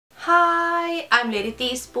Hi, I'm Lady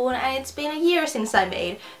Teaspoon and it's been a year since I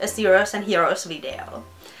made a Zeros and Heroes video.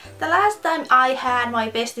 The last time I had my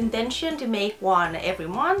best intention to make one every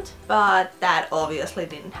month, but that obviously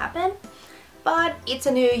didn't happen. But it's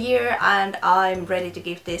a new year and I'm ready to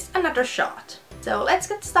give this another shot. So let's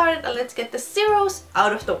get started and let's get the zeros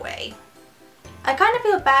out of the way. I kind of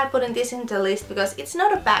feel bad putting this in the list because it's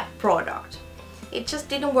not a bad product. It just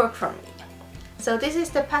didn't work for me. So this is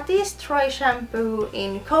the Patty's Dry Shampoo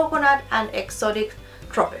in Coconut and Exotic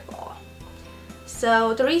Tropical.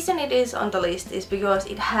 So the reason it is on the list is because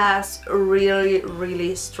it has a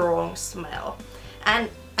really strong smell. And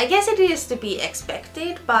I guess it is to be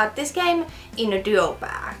expected, but this came in a duo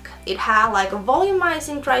pack. It had like a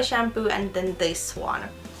volumizing dry shampoo and then this one.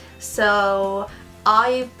 So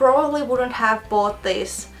I probably wouldn't have bought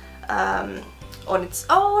this on its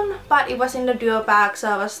own, but it was in the duo pack, so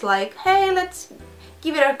I was like, hey, let's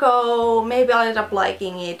give it a go, maybe I'll end up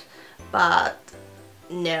liking it. But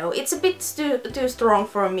no, it's a bit too strong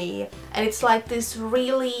for me, and it's like this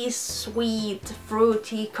really sweet,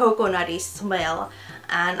 fruity, coconutty smell,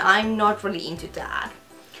 and I'm not really into that.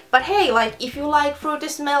 But hey, like if you like fruity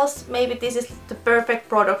smells, maybe this is the perfect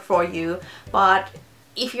product for you. But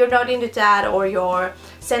if you're not into that or you're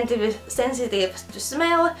sensitive to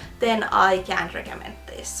smell, then I can't recommend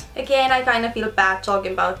this. Again, I kind of feel bad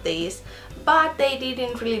talking about these, but they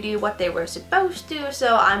didn't really do what they were supposed to,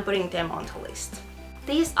 so I'm putting them on the list.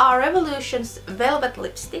 These are Revolution's Velvet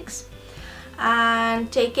Lipsticks,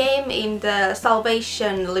 and they came in the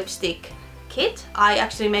Salvation lipstick kit. I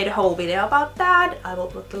actually made a whole video about that. I will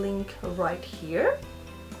put the link right here.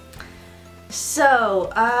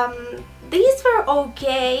 So, these were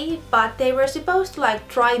okay, but they were supposed to like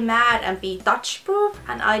dry matte and be touch proof,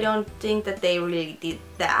 and I don't think that they really did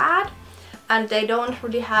that. And they don't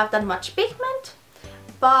really have that much pigment.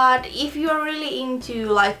 But if you're really into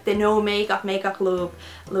like the no makeup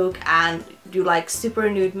look and do like super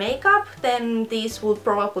nude makeup, then these would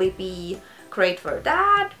probably be great for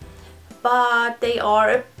that. But they are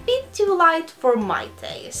a bit too light for my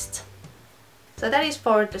taste. So that is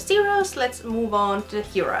for the zeros. Let's move on to the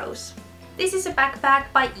heroes. This is a backpack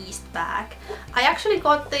by Eastpak. I actually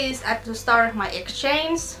got this at the start of my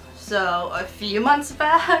exchange, so a few months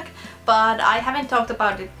back, but I haven't talked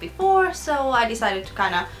about it before, so I decided to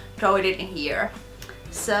kind of throw it in here.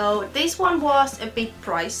 So this one was a bit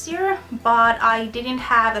pricier, but I didn't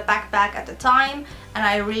have a backpack at the time, and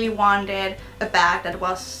I really wanted a bag that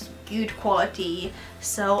was good quality,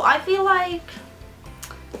 so I feel like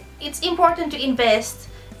it's important to invest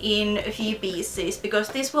in a few pieces because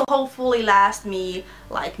this will hopefully last me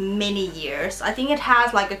like many years. I think it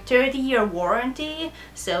has like a 30-year warranty,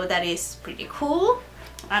 so that is pretty cool.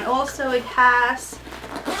 And also it has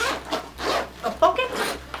a pocket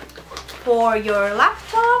for your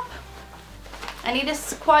laptop, and it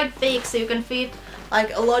is quite big, so you can fit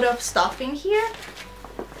like a lot of stuff in here.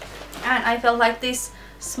 And I felt like this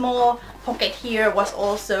small pocket here was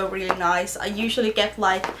also really nice. I usually get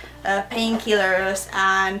like painkillers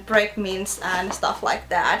and bread mints and stuff like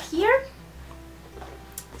that here.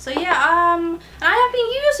 So yeah, and I have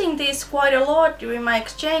been using this quite a lot during my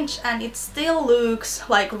exchange, and it still looks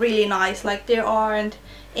like really nice. Like there aren't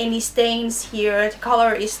any stains here, the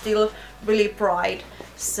color is still really bright.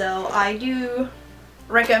 So I do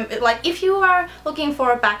recommend, like if you are looking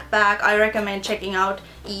for a backpack, I recommend checking out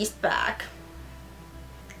Eastpak.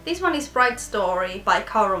 This one is Bright Story by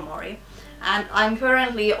Kauromori, and I'm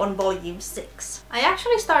currently on volume 6. I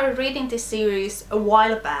actually started reading this series a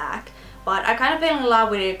while back, but I kind of fell in love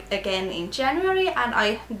with it again in January, and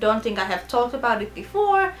I don't think I have talked about it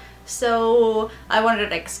before, so I wanted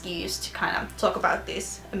an excuse to kind of talk about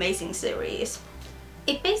this amazing series.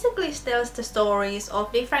 It basically tells the stories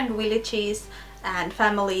of different villages and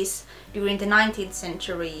families during the 19th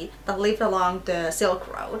century that lived along the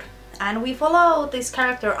Silk Road. And we follow this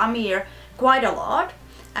character Amir quite a lot,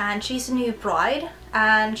 and she's a new bride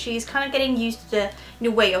and she's kind of getting used to the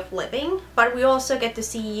new way of living, but we also get to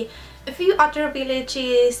see a few other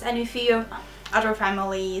villages and a few other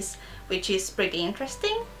families, which is pretty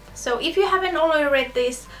interesting. So if you haven't already read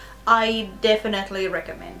this, I definitely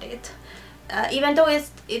recommend it. Even though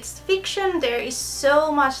it's fiction, there is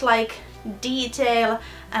so much like detail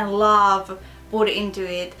and love put into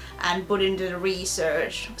it and put into the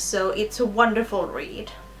research, so it's a wonderful read.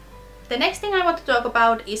 The next thing I want to talk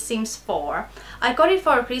about is Sims 4. I got it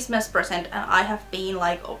for a Christmas present and I have been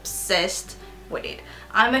like obsessed with it.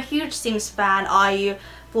 I'm a huge Sims fan. I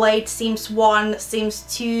played Sims 1, Sims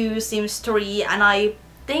 2, Sims 3, and I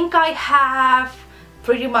think I have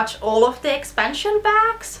pretty much all of the expansion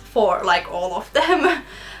packs for like all of them.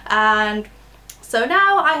 And So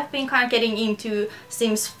now I have been kind of getting into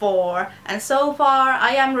Sims 4 and so far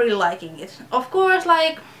I am really liking it. Of course,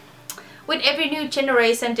 like with every new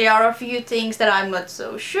generation there are a few things that I'm not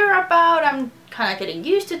so sure about. I'm kind of getting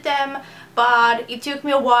used to them, but it took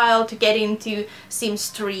me a while to get into Sims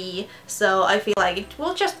 3, so I feel like it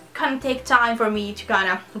will just kind of take time for me to kind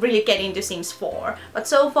of really get into Sims 4. But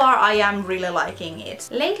so far I am really liking it.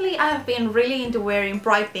 Lately I have been really into wearing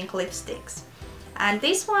bright pink lipsticks. And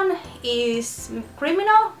this one is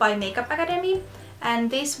Criminal by Makeup Academy,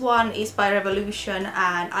 and this one is by Revolution,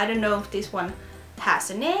 and I don't know if this one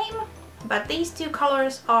has a name, but these two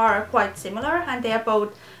colors are quite similar and they are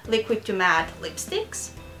both liquid to matte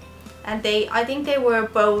lipsticks. And I think they were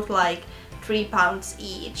both like £3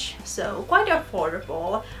 each, so quite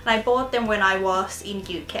affordable, and I bought them when I was in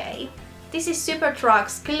UK. This is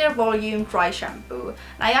Superdrug's Clear Volume Dry Shampoo,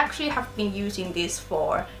 and I actually have been using this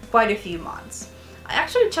for quite a few months. I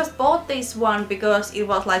actually just bought this one because it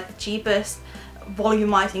was like the cheapest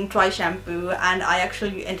volumizing dry shampoo and I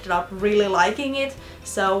actually ended up really liking it.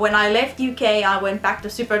 So when I left UK I went back to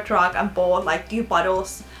Superdrug and bought like 2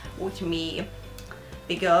 bottles with me,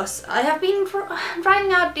 because I have been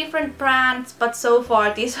trying out different brands, but so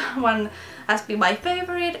far this one has been my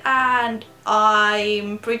favorite and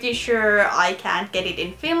I'm pretty sure I can't get it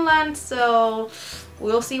in Finland, so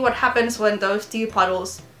we'll see what happens when those 2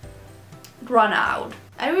 bottles run out.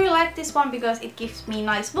 I really like this one because it gives me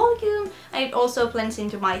nice volume and it also blends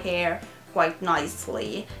into my hair quite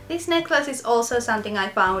nicely. This necklace is also something I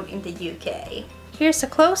found in the UK. Here's a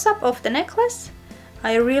close-up of the necklace.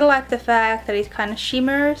 I really like the fact that it kind of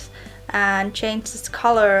shimmers and changes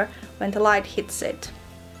color when the light hits it.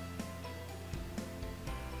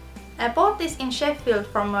 I bought this in Sheffield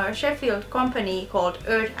from a Sheffield company called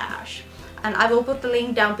ZEROES&HEROES, and I will put the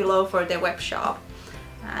link down below for their web shop.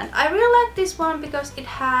 And I really like this one because it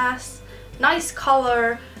has nice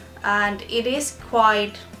color and it is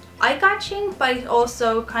quite eye-catching, but it's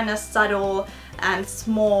also kind of subtle and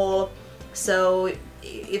small, so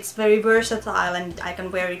it's very versatile and I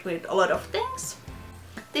can wear it with a lot of things.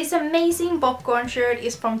 This amazing popcorn shirt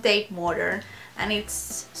is from Tate Modern and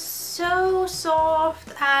it's so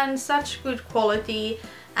soft and such good quality,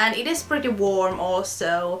 and it is pretty warm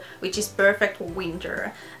also, which is perfect for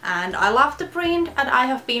winter. And I love the print and I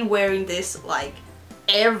have been wearing this like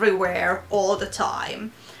everywhere all the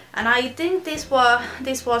time. And I think this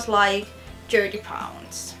was like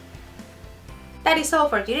 £30. That is all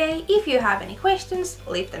for today. If you have any questions,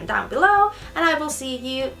 leave them down below and I will see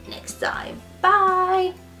you next time.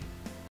 Bye!